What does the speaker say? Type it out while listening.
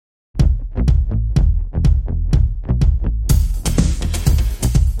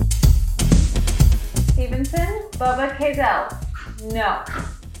about Kazel? No.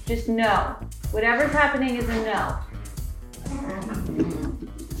 Just no. Whatever's happening is a no.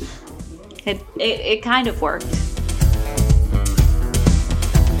 It kind of worked.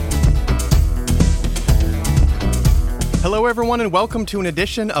 Hello, everyone, and welcome to an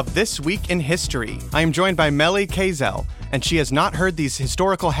edition of This Week in History. I am joined by Melly Kazel, and she has not heard these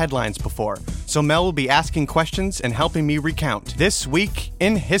historical headlines before. So Mel will be asking questions and helping me recount This Week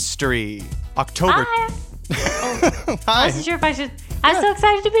in History. October... Hi. Hi. I wasn't sure if I should... I'm so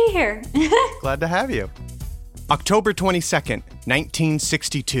excited to be here. Glad to have you. October 22nd,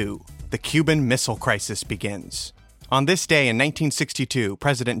 1962. The Cuban Missile Crisis begins. On this day in 1962,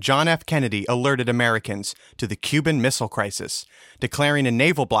 President John F. Kennedy alerted Americans to the Cuban Missile Crisis, declaring a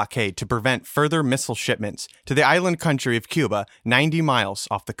naval blockade to prevent further missile shipments to the island country of Cuba, 90 miles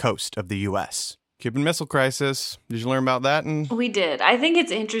off the coast of the U.S. Cuban Missile Crisis. Did you learn about that? We did. I think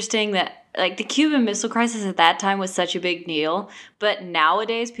it's interesting that the Cuban Missile Crisis at that time was such a big deal, but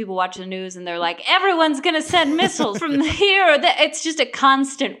nowadays people watch the news and they're like, everyone's going to send missiles from here. It's just a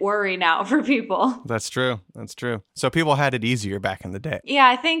constant worry now for people. That's true. So people had it easier back in the day. Yeah,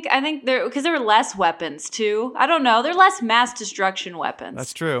 I think because there were less weapons too. I don't know. They're less mass destruction weapons.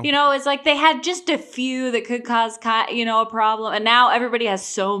 That's true. It's like they had just a few that could cause, a problem. And now everybody has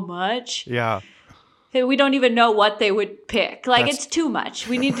so much. Yeah. We don't even know what they would pick. It's too much.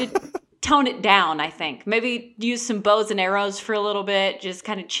 We need to tone it down, I think. Maybe use some bows and arrows for a little bit. Just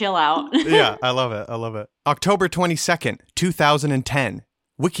kind of chill out. Yeah, I love it. October 22nd, 2010.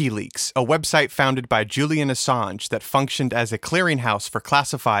 WikiLeaks, a website founded by Julian Assange that functioned as a clearinghouse for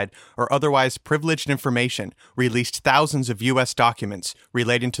classified or otherwise privileged information, released thousands of U.S. documents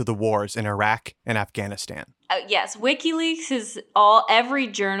relating to the wars in Iraq and Afghanistan. Yes, WikiLeaks is every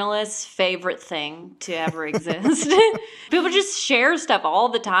journalist's favorite thing to ever exist. People just share stuff all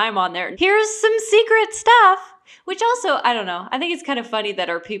the time on there. Here's some secret stuff. Which also, I don't know. I think it's kind of funny that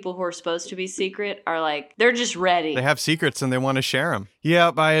our people who are supposed to be secret are they're just ready. They have secrets and they want to share them.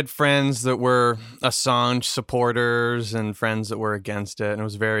 Yep, I had friends that were Assange supporters and friends that were against it. And it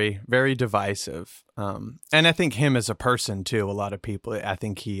was very, very divisive. And I think him as a person, too, a lot of people, I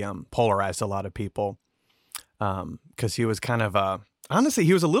think he polarized a lot of people. Because he was kind of honestly,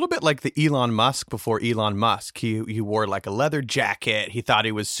 he was a little bit like the Elon Musk before Elon Musk. He wore a leather jacket. He thought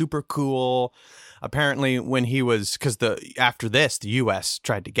he was super cool. Apparently, when he was, after this, the U.S.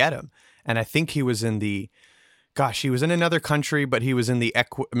 tried to get him. And I think he was in he was in another country, but he was in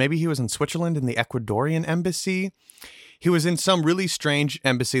maybe he was in Switzerland in the Ecuadorian embassy. He was in some really strange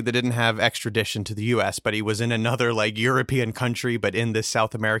embassy that didn't have extradition to the U.S., but he was in another European country, but in this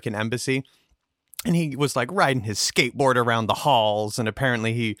South American embassy. And he was riding his skateboard around the halls. And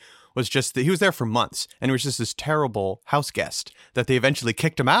apparently he was there for months. And he was just this terrible house guest that they eventually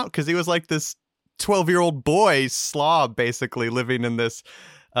kicked him out because he was this 12-year-old boy slob basically living in this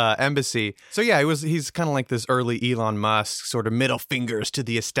embassy. So yeah, he's kind of like this early Elon Musk, sort of middle fingers to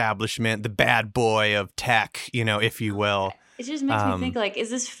the establishment, the bad boy of tech, if you will. It just makes me think, is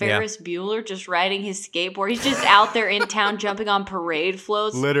this Ferris Bueller just riding his skateboard? He's just out there in town jumping on parade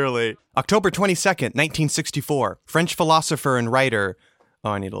floats. Literally. October 22nd, 1964. French philosopher and writer.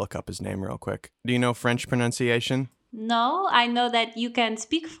 Oh, I need to look up his name real quick. Do you know French pronunciation? No, I know that you can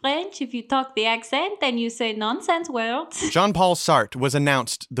speak French if you talk the accent and you say nonsense words. Jean-Paul Sartre was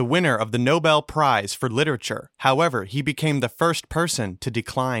announced the winner of the Nobel Prize for Literature. However, he became the first person to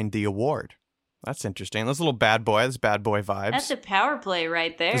decline the award. That's interesting. Those little bad boy vibes. That's a power play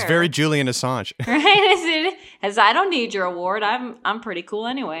right there. It's very Julian Assange. Right? As I don't need your award. I'm pretty cool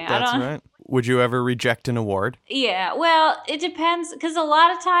anyway. That's right. Would you ever reject an award? Yeah, well, it depends, because a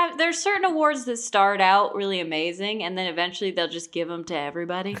lot of times there's certain awards that start out really amazing, and then eventually they'll just give them to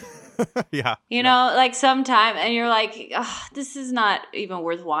everybody. Yeah. You know, sometime, and you're like, this is not even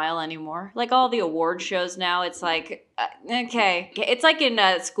worthwhile anymore. All the award shows now, it's okay. It's like in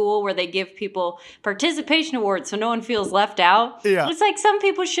school where they give people participation awards so no one feels left out. Yeah. It's some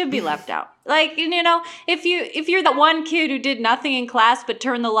people should be left out. If you're the one kid who did nothing in class but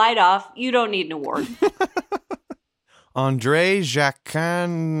turned the light off, you don't need an award. André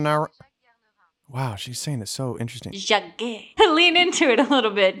Jacquin. Wow, she's saying it so interesting. Jacquin. Lean into it a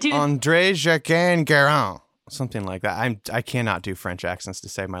little bit, dude. André Jacquin Guérin. Something like that. I cannot do French accents to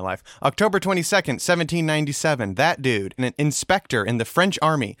save my life. October 22nd, 1797. That dude, an inspector in the French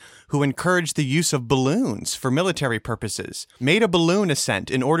army who encouraged the use of balloons for military purposes, made a balloon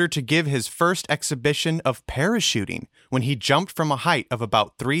ascent in order to give his first exhibition of parachuting when he jumped from a height of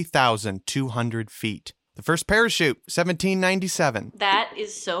about 3,200 feet. The first parachute, 1797. That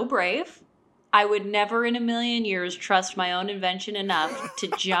is so brave. I would never in a million years trust my own invention enough to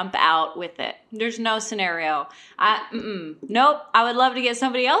jump out with it. There's no scenario. Nope. I would love to get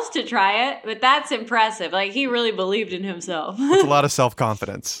somebody else to try it, but that's impressive. Like, he really believed in himself. With a lot of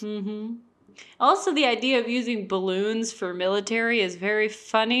self-confidence. Also, the idea of using balloons for military is very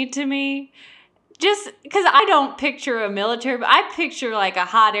funny to me. Just because I don't picture a military, but I picture like a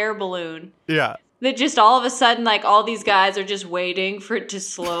hot air balloon. Yeah. That just all of a sudden, like, all these guys are just waiting for it to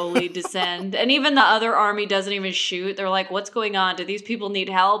slowly descend. And even the other army doesn't even shoot. They're like, what's going on? Do these people need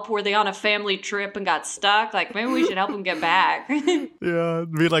help? Were they on a family trip and got stuck? Like, maybe we should help them get back. Yeah,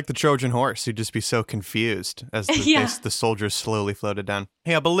 it'd be like the Trojan horse. You'd just be so confused as the soldiers slowly floated down.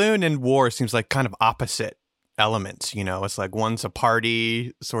 Yeah, balloon and war seems like kind of opposite elements, you know? It's like one's a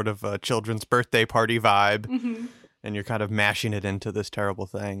party, sort of a children's birthday party vibe. Mm-hmm. And you're kind of mashing it into this terrible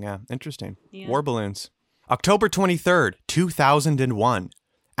thing. Yeah, interesting. Yeah. War balloons. October 23rd, 2001.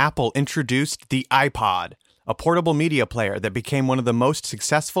 Apple introduced the iPod, a portable media player that became one of the most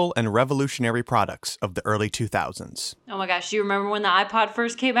successful and revolutionary products of the early 2000s. Oh my gosh, do you remember when the iPod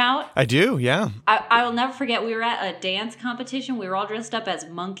first came out? I do, yeah. I will never forget, we were at a dance competition. We were all dressed up as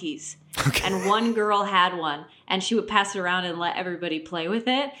monkeys. Okay. And one girl had one, and she would pass it around and let everybody play with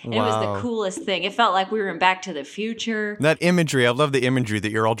it. And It was the coolest thing. It felt like we were in Back to the Future. That imagery, I love the imagery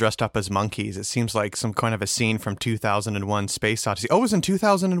that you're all dressed up as monkeys. It seems like some kind of a scene from 2001 Space Odyssey. Oh, it was in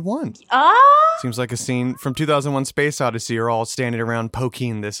 2001. Seems like a scene from 2001 Space Odyssey. You're all standing around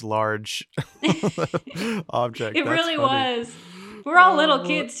poking this large object. It really was. We're all little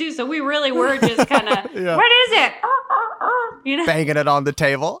kids, too, so we really were just kind of, yeah. What is it? You know? Banging it on the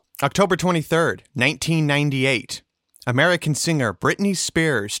table. October 23rd, 1998. American singer Britney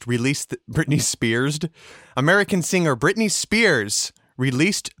Spears released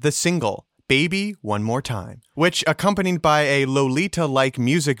the single Baby One More Time, which, accompanied by a Lolita-like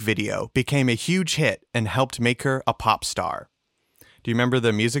music video, became a huge hit and helped make her a pop star. Do you remember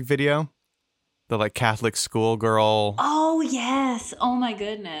the music video? The, like, Catholic schoolgirl. Oh, yes. Oh, my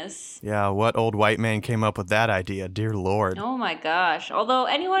goodness. Yeah, what old white man came up with that idea? Dear Lord. Oh, my gosh. Although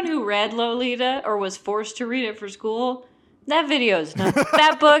anyone who read Lolita or was forced to read it for school, that video's nuts.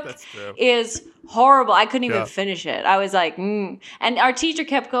 That book is horrible. I couldn't even finish it. I was like, And our teacher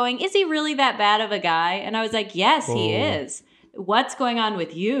kept going, is he really that bad of a guy? And I was like, yes, he is. What's going on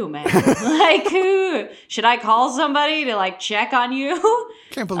with you, man? Like, who? Should I call somebody to, like, check on you?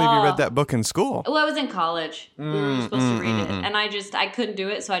 Can't believe you read that book in school. Well, I was in college. We were supposed to read it. And I couldn't do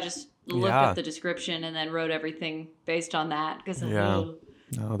it, so I just looked up the description and then wrote everything based on that. No,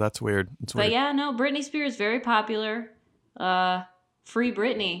 that's weird. But yeah, no, Britney Spears, very popular. Free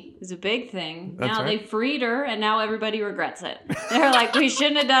Britney is a big thing. That's now right. They freed her, and now everybody regrets it. They're like, we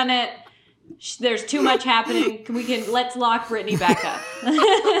shouldn't have done it. There's too much happening. Let's lock Britney back up.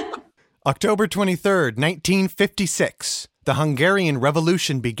 October 23rd, 1956. The Hungarian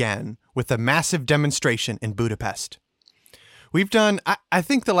Revolution began with a massive demonstration in Budapest. We've done, I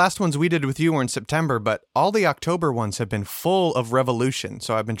think the last ones we did with you were in September, but all the October ones have been full of revolution.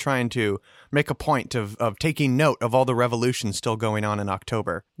 So I've been trying to make a point of taking note of all the revolutions still going on in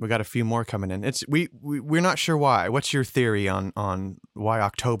October. We got a few more coming in. We're not sure why. What's your theory on why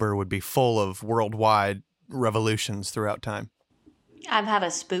October would be full of worldwide revolutions throughout time? I have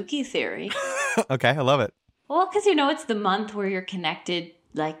a spooky theory. Okay, I love it. Well, because, it's the month where you're connected,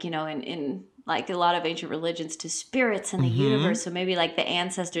 like, in like a lot of ancient religions, to spirits in the universe. So maybe like the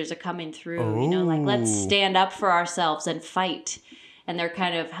ancestors are coming through, like, let's stand up for ourselves and fight. And they're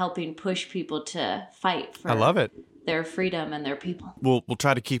kind of helping push people to fight for I love it. Their freedom and their people. We'll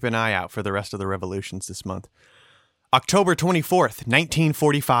try to keep an eye out for the rest of the revolutions this month. October 24th,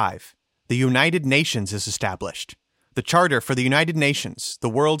 1945. The United Nations is established. The Charter for the United Nations, the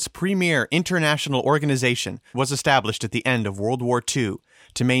world's premier international organization, was established at the end of World War II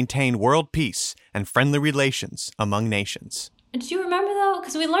to maintain world peace and friendly relations among nations. Do you remember, though,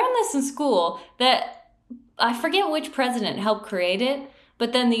 because we learned this in school, that I forget which president helped create it,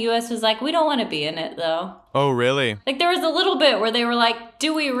 but then the U.S. was like, we don't want to be in it, though. Oh, really? Like, there was a little bit where they were like,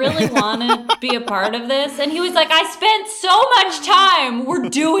 do we really want to be a part of this? And he was like, I spent so much time. We're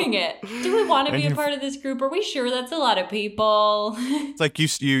doing it. Do we want to be a part of this group? Are we sure that's a lot of people? It's like you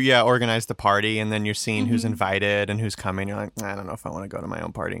organize the party, and then you're seeing who's invited and who's coming. You're like, I don't know if I want to go to my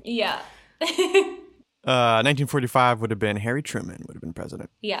own party. Yeah. 1945 would have been Harry Truman would have been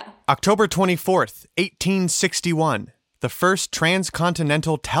president. Yeah. October 24th, 1861. The first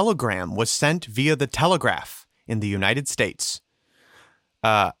transcontinental telegram was sent via the telegraph in the United States.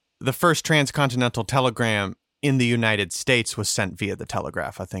 The first transcontinental telegram in the United States was sent via the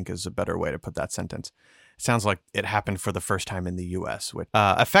telegraph, I think is a better way to put that sentence. Sounds like it happened for the first time in the U.S.,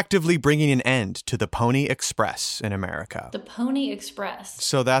 effectively bringing an end to the Pony Express in America. The Pony Express.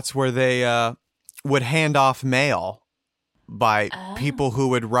 So that's where they would hand off mail by people who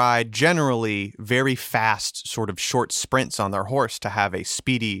would ride generally very fast, sort of short sprints on their horse to have a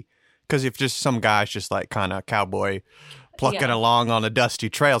speedy, because if just some guy's just like kind of cowboy plucking along on a dusty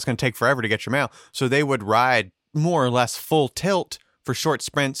trail, it's going to take forever to get your mail. So they would ride more or less full tilt for short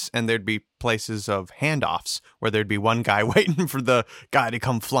sprints, and there'd be places of handoffs where there'd be one guy waiting for the guy to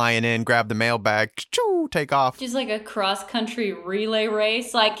come flying in, grab the mail bag, take off. Just like a cross-country relay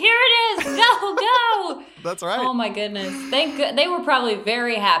race. Like, here it is, go, go. That's right. Oh, my goodness. They were probably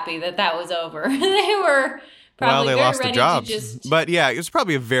very happy that was over. They were probably they very lost ready the jobs. to just... But yeah, it was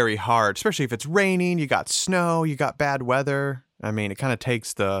probably a very hard, especially if it's raining, you got snow, you got bad weather. I mean, it kind of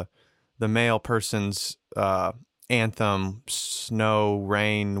takes the male person's anthem, snow,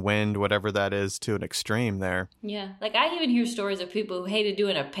 rain, wind, whatever that is, to an extreme there. Yeah. Like, I even hear stories of people who hated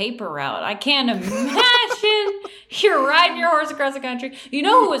doing a paper route. I can't imagine you're riding your horse across the country. You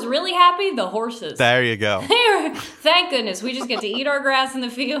know who was really happy? The horses. There you go. Thank goodness. We just get to eat our grass in the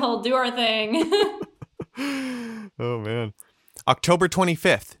field, do our thing. Oh, man. October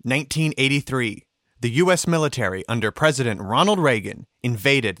 25th, 1983. The U.S. military under President Ronald Reagan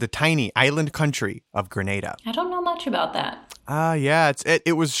invaded the tiny island country of Grenada. I don't know much about that. Yeah,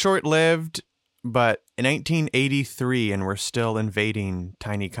 it was short-lived, but in 1983, and we're still invading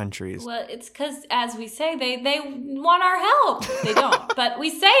tiny countries. Well, it's because, as we say, they want our help. They don't, but we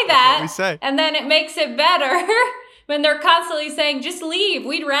say that, we say. And then it makes it better when they're constantly saying, just leave.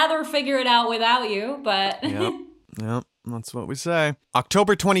 We'd rather figure it out without you, but... Yep. That's what we say.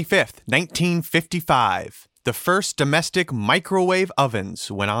 October 25th, 1955. The first domestic microwave ovens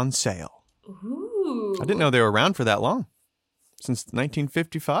went on sale. Ooh. I didn't know they were around for that long. Since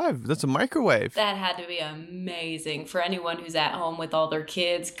 1955. That's a microwave. That had to be amazing for anyone who's at home with all their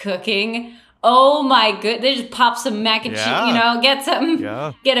kids cooking. Oh my good. They just pop some mac and cheese, get some,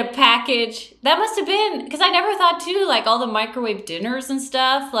 get a package. That must have been, because I never thought too, like all the microwave dinners and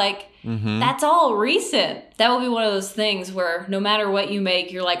stuff, like that's all recent. That would be one of those things where no matter what you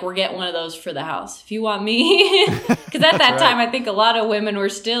make, you're like, we're getting one of those for the house. If you want me. Because at that time, I think a lot of women were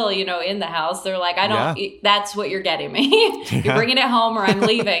still, in the house. They're like, that's what you're getting me. You're bringing it home or I'm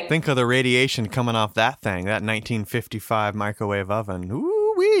leaving. Think of the radiation coming off that thing, that 1955 microwave oven.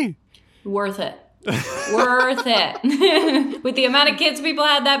 Ooh-wee. Worth it. Worth it. With the amount of kids people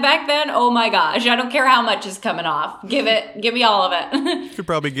had that back then, oh my gosh, I don't care how much is coming off. Give me all of it. You could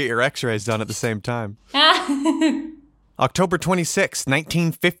probably get your x-rays done at the same time. October 26,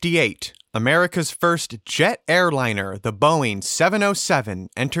 1958. America's first jet airliner, the Boeing 707,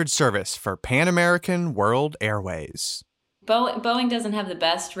 entered service for Pan American World Airways. Boeing doesn't have the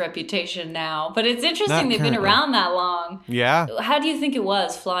best reputation now, but it's interesting they've been around that long. Yeah. How do you think it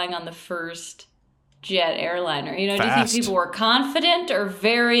was flying on the first jet airliner? Do you think people were confident or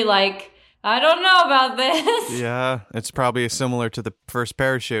very like, I don't know about this? Yeah, it's probably similar to the first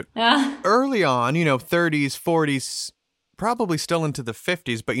parachute. Early on, 30s, 40s, probably still into the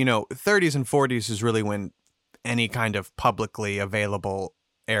 50s, but 30s and 40s is really when any kind of publicly available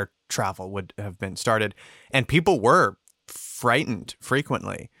air travel would have been started. And people were frightened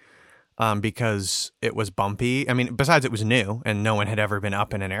frequently because it was bumpy. I mean, besides it was new and no one had ever been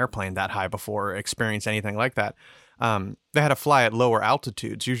up in an airplane that high before or experienced anything like that. They had to fly at lower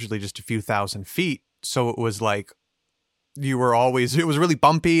altitudes, usually just a few thousand feet. So it was like it was really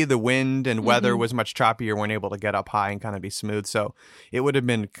bumpy. The wind and weather was much choppier. You weren't able to get up high and kind of be smooth. So it would have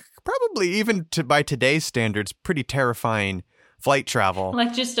been probably, even by today's standards, pretty terrifying flight travel.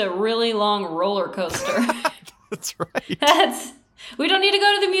 Like just a really long roller coaster. That's right. We don't need to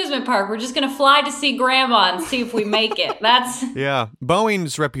go to the amusement park. We're just going to fly to see Grandma and see if we make it. Yeah.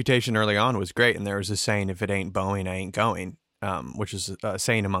 Boeing's reputation early on was great. And there was a saying, if it ain't Boeing, I ain't going, which is a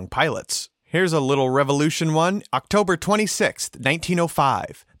saying among pilots. Here's a little revolution one. October 26th,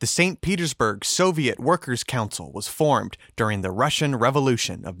 1905. The St. Petersburg Soviet Workers' Council was formed during the Russian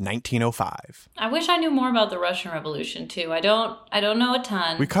Revolution of 1905. I wish I knew more about the Russian Revolution, too. I don't know a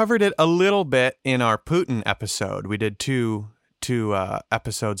ton. We covered it a little bit in our Putin episode. We did two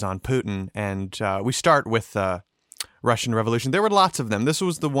episodes on Putin, and we start with the Russian Revolution. There were lots of them. This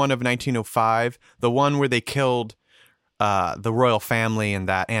was the one of 1905, the one where they killed the royal family and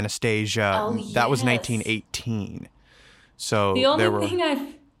that Anastasia. Oh, yes. That was 1918. So the only thing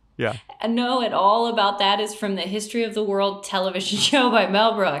I know at all about that is from the History of the World television show by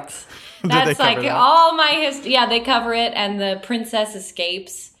Mel Brooks. That's like all my history. Yeah, they cover it, and the princess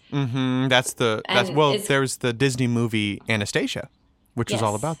escapes. Mm-hmm. There's the Disney movie Anastasia, which is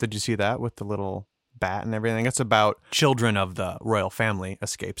all about. Did you see that with the little bat and everything. It's about children of the royal family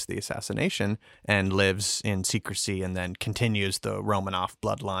escapes the assassination and lives in secrecy and then continues the Romanov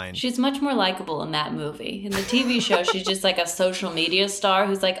bloodline. She's much more likable in that movie. In the TV show, she's just like a social media star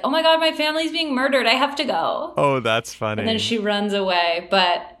who's like, oh my God, my family's being murdered. I have to go. Oh, that's funny. And then she runs away.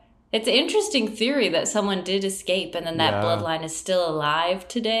 But it's an interesting theory that someone did escape and then that bloodline is still alive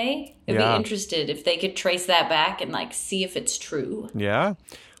today. I'd be interested if they could trace that back and like see if it's true. Yeah.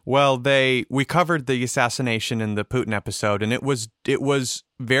 Well, we covered the assassination in the Putin episode, and it was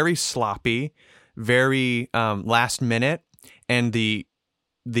very sloppy, very last minute, and the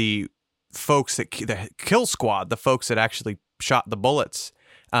folks the kill squad, the folks that actually shot the bullets,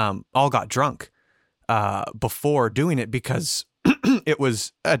 all got drunk before doing it because it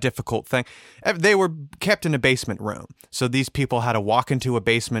was a difficult thing. They were kept in a basement room. So these people had to walk into a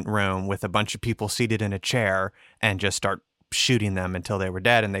basement room with a bunch of people seated in a chair and just start shooting them until they were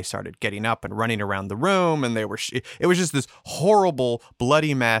dead. And they started getting up and running around the room. And it was just this horrible,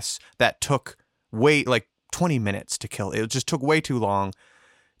 bloody mess that took like 20 minutes to kill. It just took way too long.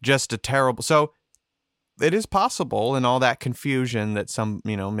 Just a terrible. So it is possible in all that confusion that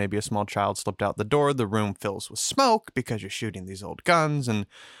maybe a small child slipped out the door. The room fills with smoke because you're shooting these old guns. And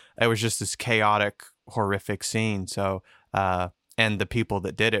it was just this chaotic, horrific scene. So, and the people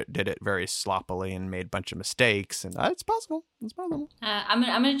that did it very sloppily and made a bunch of mistakes. And it's possible. It's possible. I'm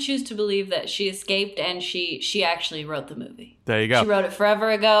gonna choose to believe that she escaped and she actually wrote the movie. There you go. She wrote it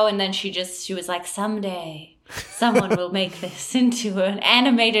forever ago, and then she was like, someday someone will make this into an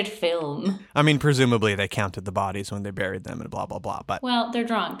animated film. I mean, presumably they counted the bodies when they buried them and blah, blah, blah. But well, they're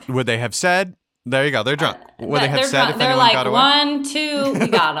drunk. Would they have said? There you go. They're drunk. Would they have said drunk. if they're anyone like, got away? 1, 2, we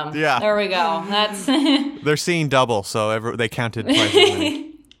got them. Yeah. There we go. That's They're seeing double, so they counted twice as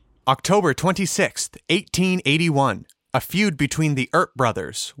many. October 26th, 1881. A feud between the Earp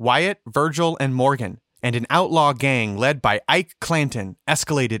brothers, Wyatt, Virgil, and Morgan, and an outlaw gang led by Ike Clanton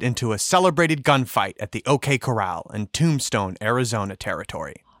escalated into a celebrated gunfight at the OK Corral in Tombstone, Arizona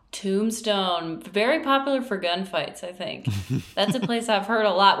territory. Tombstone, very popular for gunfights, I think. That's a place I've heard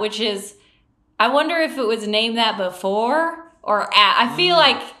a lot, which is, I wonder if it was named that before or I feel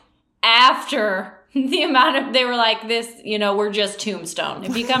like after the amount of, they were like this, we're just Tombstone.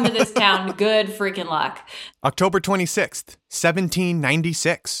 If you come to this town, good freaking luck. October 26th,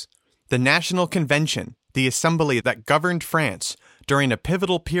 1796. The National Convention, the assembly that governed France during a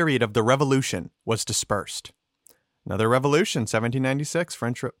pivotal period of the Revolution, was dispersed. Another revolution, 1796,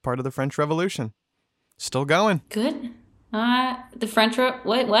 part of the French Revolution. Still going. Good. The French,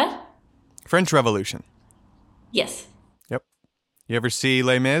 wait, what? French Revolution. Yes. Yep. You ever see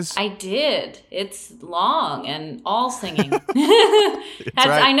Les Mis? I did. It's long and all singing. Right.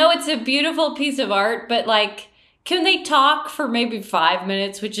 I know it's a beautiful piece of art, but like, can they talk for maybe 5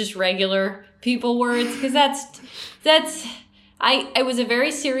 minutes with just regular people words? Because it was a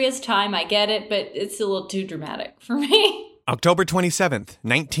very serious time. I get it, but it's a little too dramatic for me. October 27th,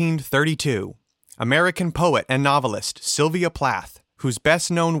 1932. American poet and novelist Sylvia Plath, whose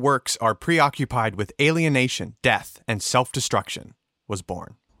best-known works are preoccupied with alienation, death, and self-destruction, was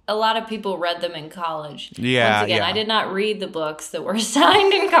born. A lot of people read them in college. Yeah, Once again, yeah. I did not read the books that were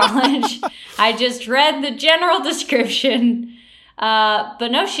assigned in college. I just read the general description. But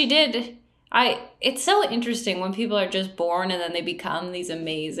no, she did. It's so interesting when people are just born and then they become these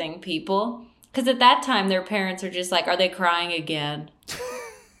amazing people. Because at that time, their parents are just like, are they crying again?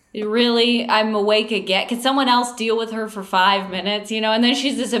 Really? I'm awake again? Can someone else deal with her for 5 minutes? And then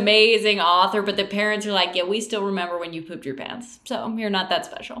she's this amazing author, but the parents are like, yeah, we still remember when you pooped your pants. So you're not that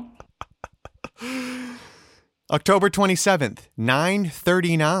special. October 27th,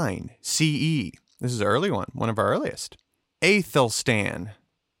 939 CE. This is an early one of our earliest. Aethelstan.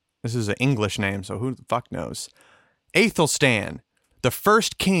 This is an English name, so who the fuck knows? Aethelstan, the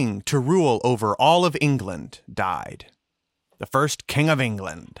first king to rule over all of England, died. The first king of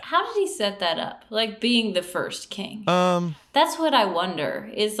England. How did he set that up? Like being the first king? That's what I wonder.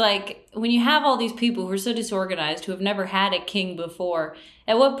 Is like when you have all these people who are so disorganized, who have never had a king before,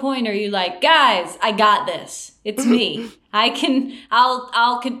 at what point are you like, guys, I got this. It's me.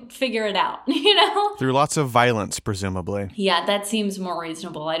 I'll figure it out, Through lots of violence, presumably. Yeah, that seems more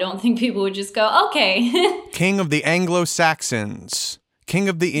reasonable. I don't think people would just go, okay. King of the Anglo-Saxons. King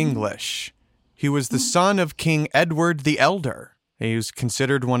of the English. He was the son of King Edward the Elder. He was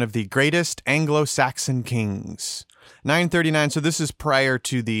considered one of the greatest Anglo-Saxon kings. 939, so this is prior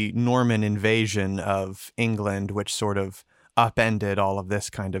to the Norman invasion of England, which sort of upended all of this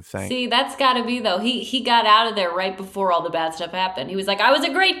kind of thing. See, that's got to be, though. He got out of there right before all the bad stuff happened. He was like, I was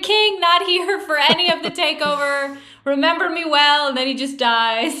a great king, not here for any of the takeover. Remember me well. And then he just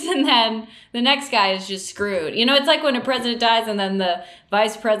dies. And then the next guy is just screwed. You know, it's like when a president dies and then the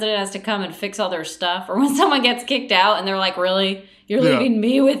vice president has to come and fix all their stuff. Or when someone gets kicked out and they're like, really? You're leaving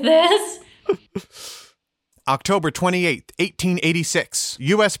me with this? October 28th, 1886,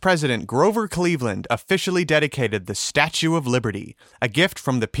 U.S. President Grover Cleveland officially dedicated the Statue of Liberty, a gift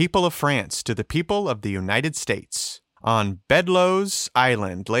from the people of France to the people of the United States, on Bedloes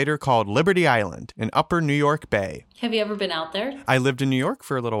Island, later called Liberty Island, in Upper New York Bay. Have you ever been out there? I lived in New York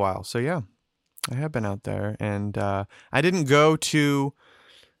for a little while, so yeah, I have been out there. And I didn't go to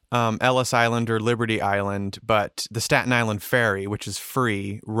Ellis Island or Liberty Island, but the Staten Island Ferry, which is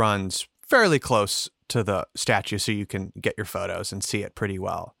free, runs fairly close to the statue, so you can get your photos and see it pretty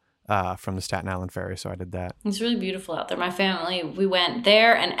well from the Staten Island Ferry, so I did that. It's really beautiful out there. My family, we went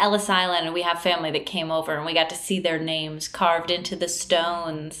there and Ellis Island, and we have family that came over, and we got to see their names carved into the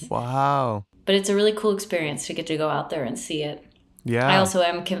stones. Wow. But it's a really cool experience to get to go out there and see it. Yeah. I also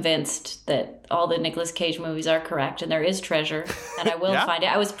am convinced that all the Nicolas Cage movies are correct and there is treasure and I will find it.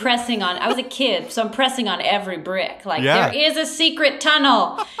 I was a kid, so I'm pressing on every brick. Like, there is a secret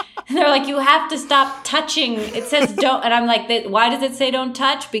tunnel. And they're like, you have to stop touching. It says don't. And I'm like, why does it say don't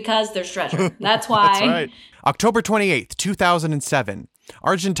touch? Because there's treasure. That's why. That's right. October 28th, 2007,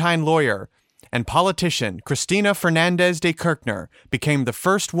 Argentine lawyer and politician Cristina Fernandez de Kirchner became the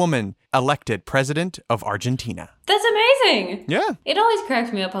first woman elected president of Argentina. That's amazing. Yeah. It always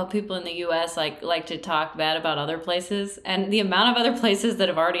cracks me up how people in the U.S. like to talk bad about other places, and the amount of other places that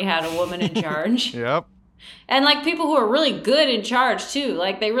have already had a woman in charge. Yep. And like people who are really good in charge too.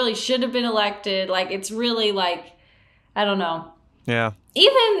 Like they really should have been elected. Like it's really like, I don't know. Yeah.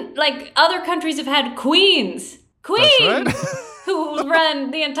 Even like other countries have had queens. Queens! That's right. Who run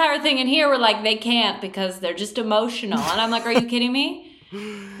the entire thing, and here we're like, they can't because they're just emotional. And I'm like, are you kidding me?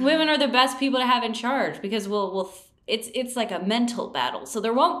 Women are the best people to have in charge because it's like a mental battle. So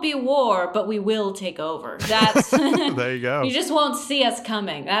there won't be a war, but we will take over. That's there you go. You just won't see us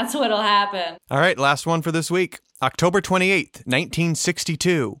coming. That's what'll happen. All right, last one for this week. October 28th,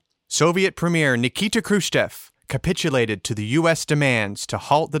 1962. Soviet Premier Nikita Khrushchev capitulated to the U.S. demands to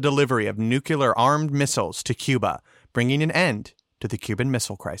halt the delivery of nuclear-armed missiles to Cuba, bringing an end to the Cuban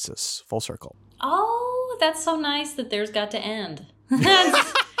Missile Crisis. Full circle. Oh, that's so nice that theirs got to end.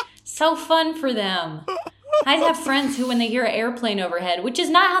 That's so fun for them. I have friends who, when they hear an airplane overhead, which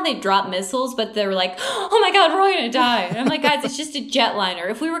is not how they drop missiles, but they're like, oh my God, we're all going to die. And I'm like, guys, it's just a jetliner.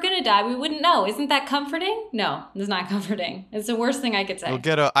 If we were going to die, we wouldn't know. Isn't that comforting? No, it's not comforting. It's the worst thing I could say. You'll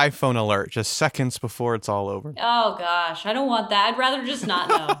get an iPhone alert just seconds before it's all over. Oh, gosh. I don't want that. I'd rather just not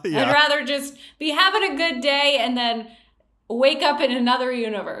know. Yeah. I'd rather just be having a good day and then wake up in another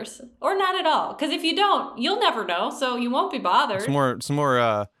universe. Or not at all. Because if you don't, you'll never know. So you won't be bothered. It's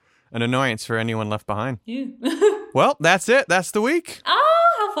more an annoyance for anyone left behind. Yeah. Well, that's it. That's the week. Oh,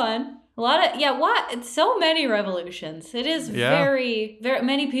 how fun. A lot of, it's so many revolutions. It is very, very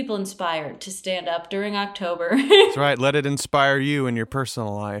many people inspired to stand up during October. That's right. Let it inspire you in your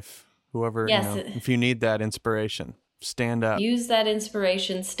personal life. Whoever, if you need that inspiration, stand up. Use that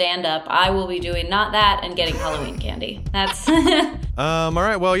inspiration, stand up. I will be doing not that and getting Halloween candy. That's... All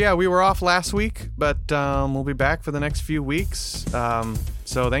right. Well, yeah, we were off last week, but we'll be back for the next few weeks.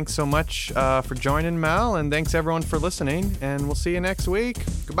 So thanks so much for joining, Mel, and thanks everyone for listening, and we'll see you next week.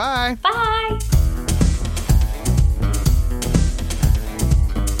 Goodbye. Bye.